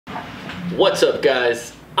What's up,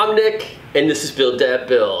 guys? I'm Nick, and this is Build That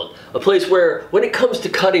Build, a place where, when it comes to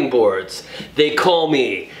cutting boards, they call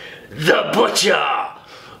me the Butcher.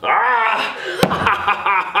 Ah!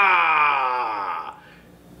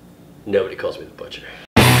 Nobody calls me the Butcher.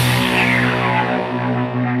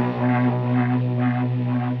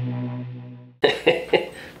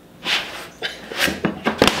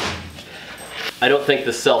 I don't think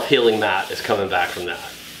the self-healing mat is coming back from that.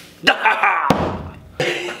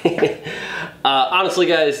 Honestly,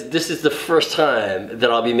 guys, this is the first time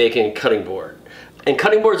that I'll be making a cutting board. And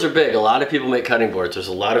cutting boards are big. A lot of people make cutting boards. There's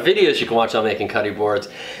a lot of videos you can watch on making cutting boards.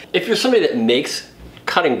 If you're somebody that makes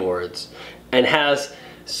cutting boards and has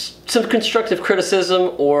some constructive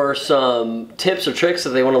criticism or some tips or tricks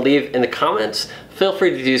that they want to leave in the comments, feel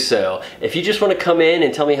free to do so. If you just want to come in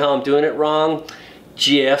and tell me how I'm doing it wrong,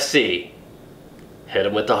 GFC. Hit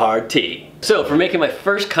them with the hard T. So for making my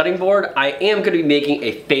first cutting board, I am going to be making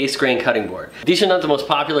a face grain cutting board. These are not the most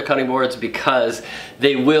popular cutting boards because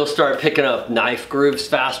they will start picking up knife grooves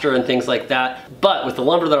faster and things like that. But with the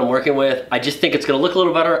lumber that I'm working with, I just think it's going to look a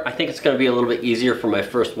little better. I think it's going to be a little bit easier for my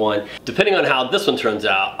first one. Depending on how this one turns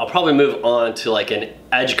out, I'll probably move on to like an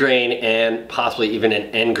edge grain and possibly even an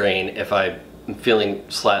end grain if I'm feeling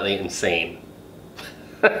slightly insane.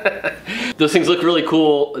 Those things look really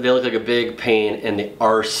cool. They look like a big pain in the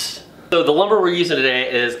arse. So the lumber we're using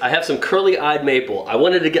today is, I have some curly-eyed maple. I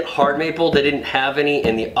wanted to get hard maple. They didn't have any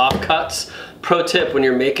in the offcuts. Pro tip, when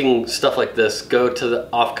you're making stuff like this, go to the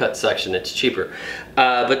offcut section. It's cheaper.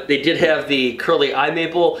 But they did have the curly-eye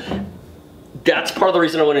maple. That's part of the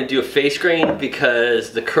reason I wanted to do a face grain,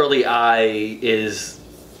 because the curly eye is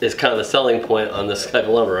kind of the selling point on this type of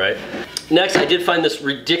lumber, right? Next, I did find this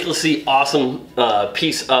ridiculously awesome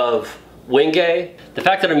piece of Wenge. The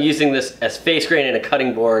fact that I'm using this as face grain in a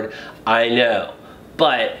cutting board, I know.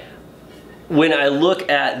 But when I look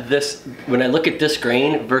at this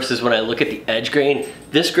grain versus when I look at the edge grain,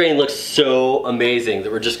 this grain looks so amazing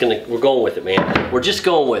that we're going with it, man. We're just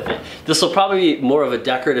going with it. This will probably be more of a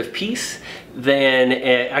decorative piece than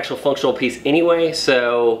an actual functional piece anyway,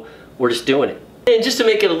 so we're just doing it. And just to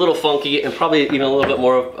make it a little funky and probably even a little bit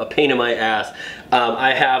more of a pain in my ass,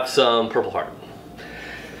 I have some Purple Heart.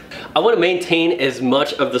 I want to maintain as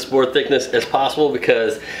much of this board thickness as possible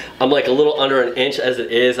because I'm like a little under an inch as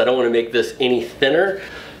it is. I don't want to make this any thinner.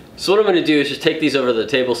 So what I'm going to do is just take these over to the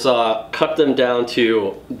table saw, cut them down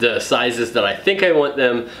to the sizes that I think I want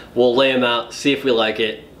them. We'll lay them out, see if we like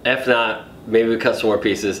it. If not, maybe we cut some more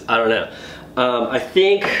pieces. I don't know. I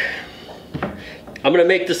think I'm gonna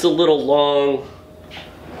make this a little long.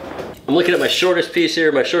 I'm looking at my shortest piece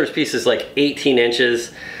here. My shortest piece is like 18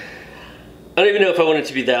 inches. I don't even know if I want it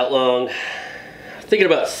to be that long. I'm thinking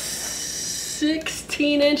about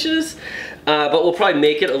 16 inches, but we'll probably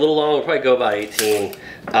make it a little long. We'll probably go about 18,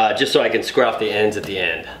 just so I can square off the ends at the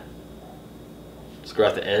end. Square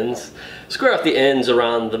off the ends? Square off the ends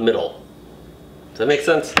around the middle. Does that make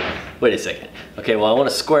sense? Wait a second. Okay, well I want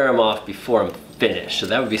to square them off before I'm finished. So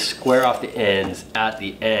that would be square off the ends at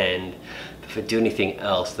the end. If I do anything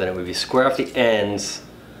else, then it would be square off the ends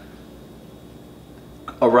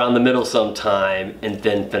around the middle sometime and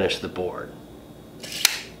then finish the board.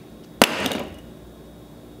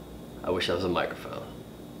 I wish I was a microphone.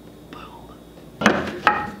 Boom.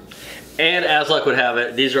 And as luck would have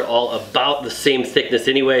it, these are all about the same thickness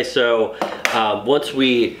anyway, so once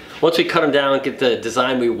we cut them down, get the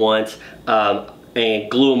design we want,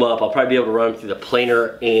 and glue them up, I'll probably be able to run them through the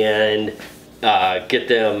planer and get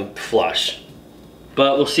them flush.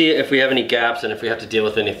 But we'll see if we have any gaps and if we have to deal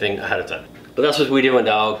with anything ahead of time. But that's what we doing,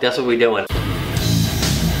 dog. That's what we doing.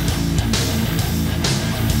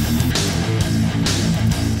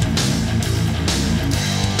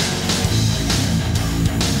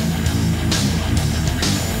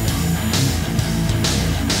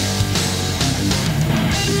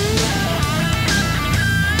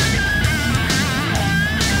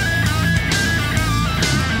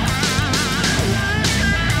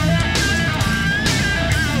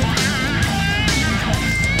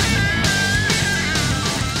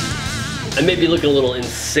 I may be looking a little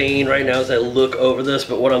insane right now as I look over this,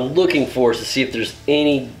 but what I'm looking for is to see if there's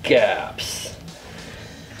any gaps.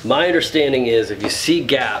 My understanding is if you see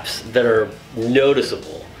gaps that are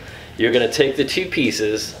noticeable, you're gonna take the two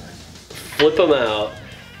pieces, flip them out,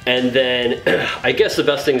 and then I guess the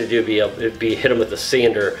best thing to do would be hit them with a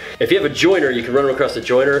sander. If you have a joiner, you can run them across the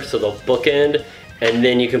joiner so they'll bookend, and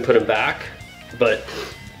then you can put them back, but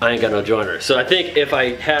I ain't got no joiner. So I think if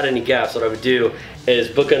I had any gaps, what I would do is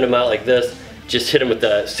bookend them out like this, just hit them with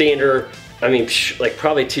the sander. I mean, like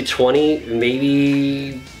probably 220,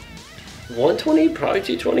 maybe 120, probably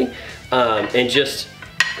 220, and just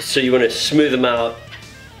So you want to smooth them out.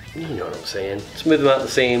 You know what I'm saying. Smooth them out the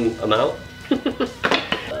same amount.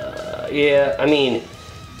 Yeah, I mean,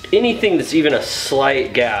 anything that's even a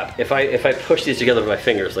slight gap, if I push these together with my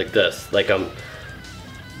fingers like this, I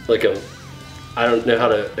don't know how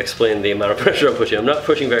to explain the amount of pressure I'm pushing. I'm not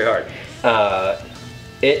pushing very hard.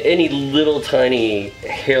 Any little tiny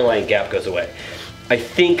hairline gap goes away. I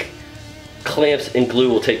think clamps and glue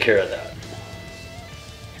will take care of that.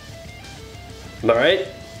 Am I right?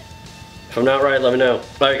 If I'm not right, let me know. All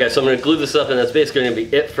right guys, so I'm gonna glue this up and that's basically gonna be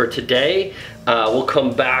it for today. We'll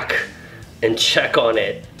come back and check on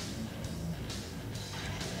it.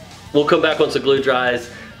 We'll come back once the glue dries,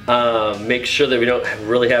 make sure that we don't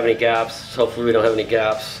really have any gaps. Hopefully we don't have any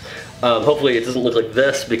gaps. Hopefully it doesn't look like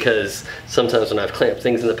this, because sometimes when I've clamped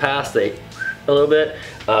things in the past, they a little bit.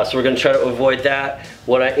 So we're gonna try to avoid that.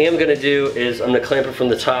 What I am gonna do is I'm gonna clamp it from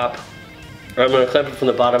the top, or I'm gonna clamp it from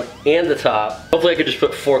the bottom and the top. Hopefully I could just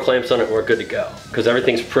put 4 clamps on it and we're good to go, because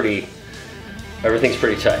everything's pretty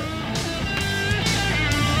tight.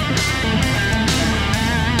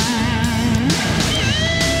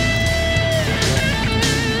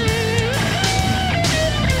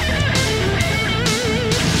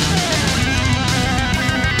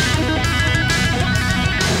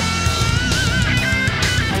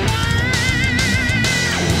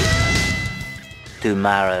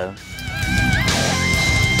 Tomorrow.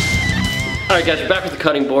 Alright guys, we're back with the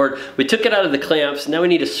cutting board. We took it out of the clamps. Now we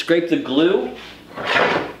need to scrape the glue.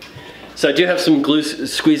 So I do have some glue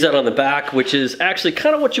squeeze out on the back, which is actually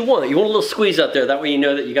kind of what you want. You want a little squeeze out there. That way you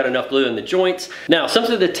know that you got enough glue in the joints. Now,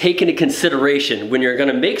 something to take into consideration when you're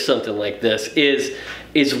gonna make something like this is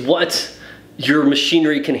what your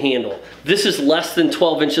machinery can handle. This is less than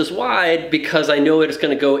 12 inches wide because I know it's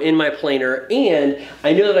gonna go in my planer, and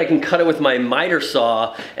I know that I can cut it with my miter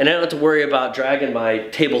saw and I don't have to worry about dragging my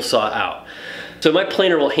table saw out. So my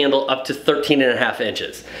planer will handle up to 13.5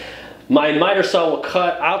 inches. My miter saw will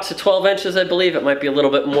cut out to 12 inches, I believe. It might be a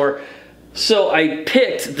little bit more. So I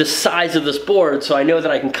picked the size of this board so I know that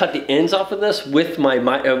I can cut the ends off of this with my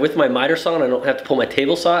miter saw, and I don't have to pull my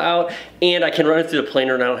table saw out, and I can run it through the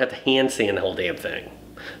planer and I don't have to hand sand the whole damn thing.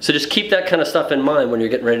 So just keep that kind of stuff in mind when you're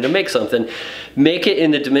getting ready to make something. Make it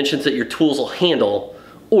in the dimensions that your tools will handle,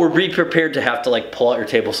 or be prepared to have to like pull out your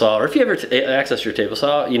table saw, or if you ever access your table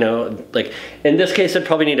saw, you know, like in this case I'd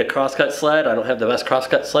probably need a crosscut sled. I don't have the best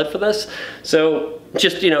crosscut sled for this. So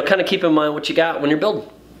just, you know, kind of keep in mind what you got when you're building.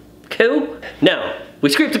 Cool? Now, we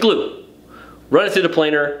scrape the glue, run it through the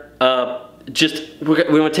planer.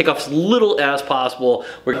 We want to take off as little as possible.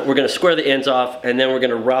 We're going to square the ends off, and then we're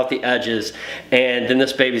going to route the edges, and then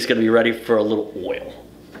this baby's going to be ready for a little oil.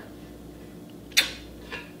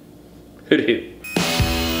 Hoot-hoot.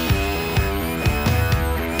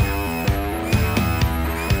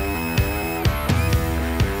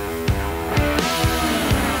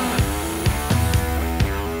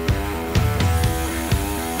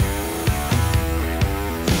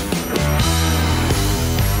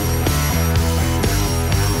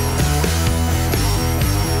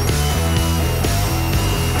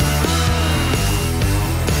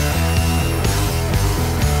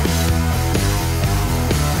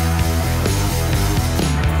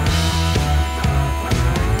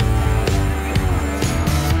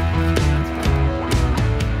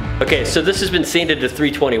 Okay, so this has been sanded to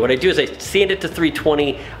 320. What I do is I sand it to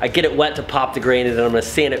 320, I get it wet to pop the grain, and then I'm gonna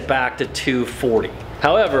sand it back to 240.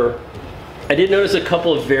 However, I did notice a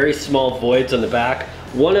couple of very small voids on the back.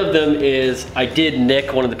 One of them is I did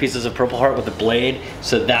nick one of the pieces of Purple Heart with a blade,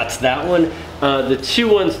 so that's that one. The two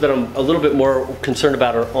ones that I'm a little bit more concerned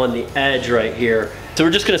about are on the edge right here. So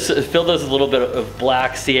we're just gonna fill those with a little bit of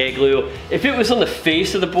black CA glue. If it was on the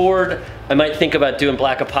face of the board, I might think about doing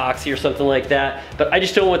black epoxy or something like that, but I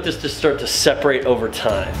just don't want this to start to separate over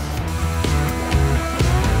time.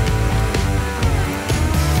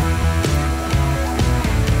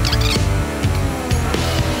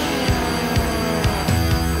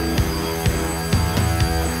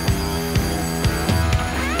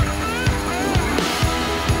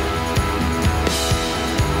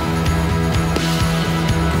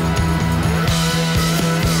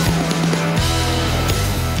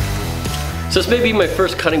 So this may be my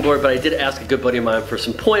first cutting board, but I did ask a good buddy of mine for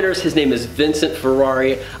some pointers. His name is Vincent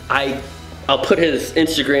Ferrari. I'll put his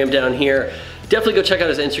Instagram down here. Definitely go check out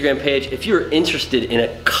his Instagram page. If you're interested in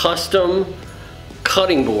a custom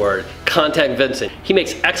cutting board, contact Vincent. He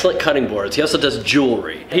makes excellent cutting boards. He also does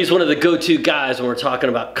jewelry. He's one of the go-to guys when we're talking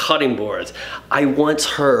about cutting boards. I once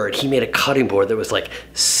heard he made a cutting board that was like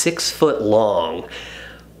 6 foot long,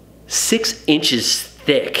 6 inches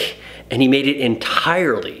thick, and he made it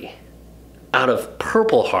entirely out of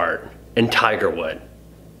Purple Heart and Tiger Wood.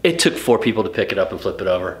 It took 4 people to pick it up and flip it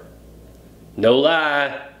over. No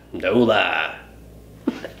lie, no lie.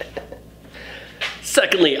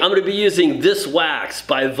 Secondly, I'm gonna be using this wax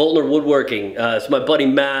by Voltner Woodworking. It's my buddy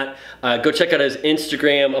Matt. Go check out his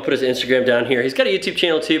Instagram. I'll put his Instagram down here. He's got a YouTube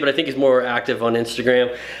channel too, but I think he's more active on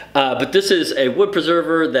Instagram. But this is a wood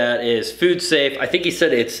preserver that is food safe. I think he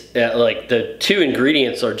said it's like the 2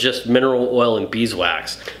 ingredients are just mineral oil and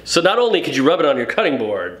beeswax. So not only could you rub it on your cutting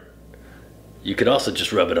board, you could also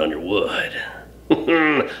just rub it on your wood. All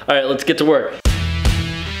right, let's get to work.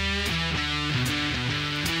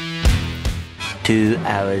 2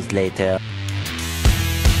 hours later.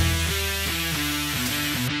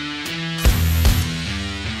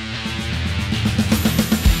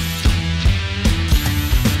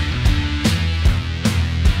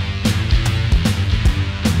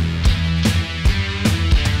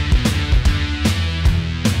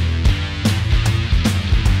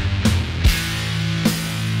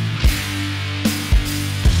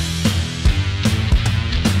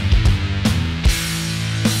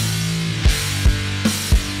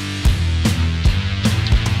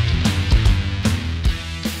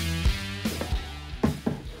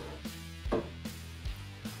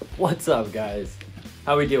 What's up, guys?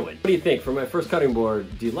 How we doing? What do you think for my first cutting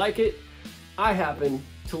board? Do you like it? I happen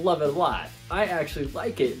to love it a lot. I actually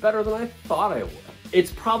like it better than I thought I would.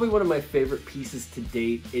 It's probably one of my favorite pieces to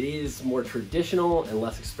date. It is more traditional and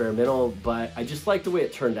less experimental, but I just like the way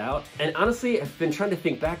it turned out. And honestly, I've been trying to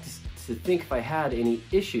think back to think if I had any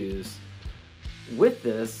issues with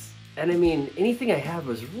this. And I mean, anything I had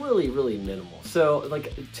was really, really minimal. So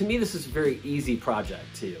like, to me, this is a very easy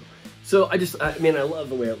project too. So I mean, I love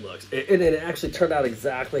the way it looks. And it actually turned out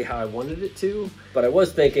exactly how I wanted it to. But I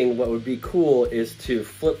was thinking what would be cool is to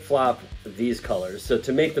flip-flop these colors. So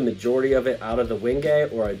to make the majority of it out of the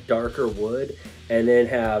Wenge or a darker wood, and then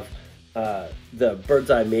have the bird's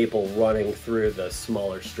eye maple running through the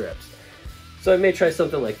smaller strips. So I may try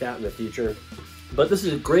something like that in the future. But this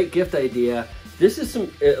is a great gift idea. This is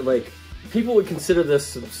some, like, people would consider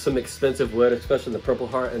this some expensive wood, especially the Purple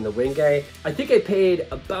Heart and the Wenge. I think I paid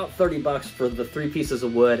about 30 bucks for the 3 pieces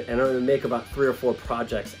of wood, and I'm gonna make about 3 or 4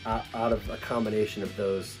 projects out of a combination of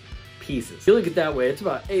those pieces. If you look at it that way, it's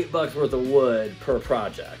about 8 bucks worth of wood per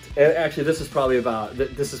project. And actually, this is probably a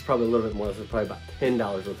little bit more. This is probably about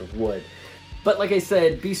 $10 worth of wood. But like I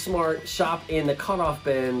said, be smart, shop in the cutoff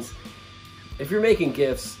bins. If you're making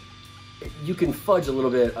gifts, you can fudge a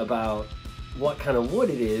little bit about what kind of wood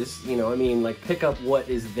it is, you know, I mean, like, pick up what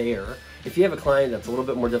is there. If you have a client, that's a little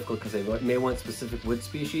bit more difficult because they may want specific wood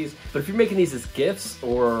species. But if you're making these as gifts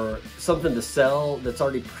or something to sell that's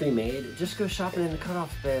already pre-made, just go shopping in the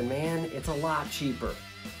cutoff bin, man. It's a lot cheaper.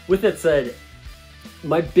 With that said,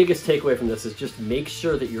 my biggest takeaway from this is just make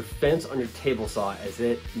sure that your fence on your table saw is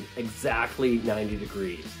at exactly 90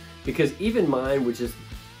 degrees. Because even mine, which is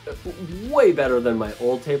way better than my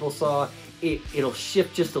old table saw, it'll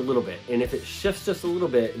shift just a little bit. And if it shifts just a little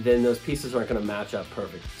bit, then those pieces aren't gonna match up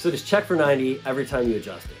perfect. So just check for 90 every time you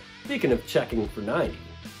adjust it. Speaking of checking for 90,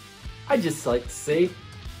 I'd just like to say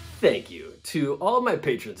thank you to all of my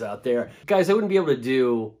patrons out there. Guys, I wouldn't be able to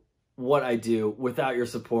do what I do without your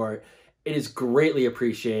support. It is greatly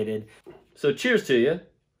appreciated. So cheers to you.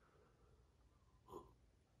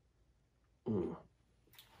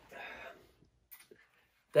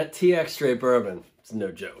 That TX straight bourbon is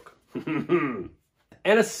no joke. And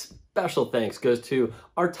a special thanks goes to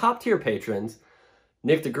our top tier patrons,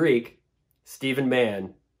 Nick the Greek, Stephen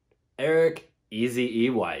Mann, Eric Easy E.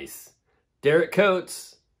 Weiss, Derek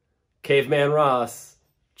Coates, Caveman Ross,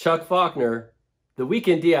 Chuck Faulkner, The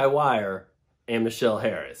Weekend DIYer, and Michelle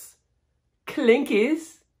Harris.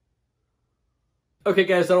 Clinkies! Okay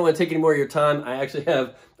guys, I don't want to take any more of your time. I actually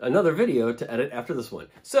have another video to edit after this one.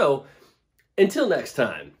 So, until next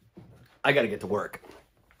time, I gotta get to work.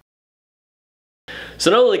 So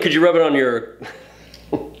not only could you rub it on your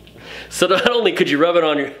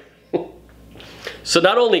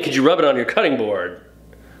cutting board,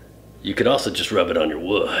 you could also just rub it on your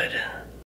wood.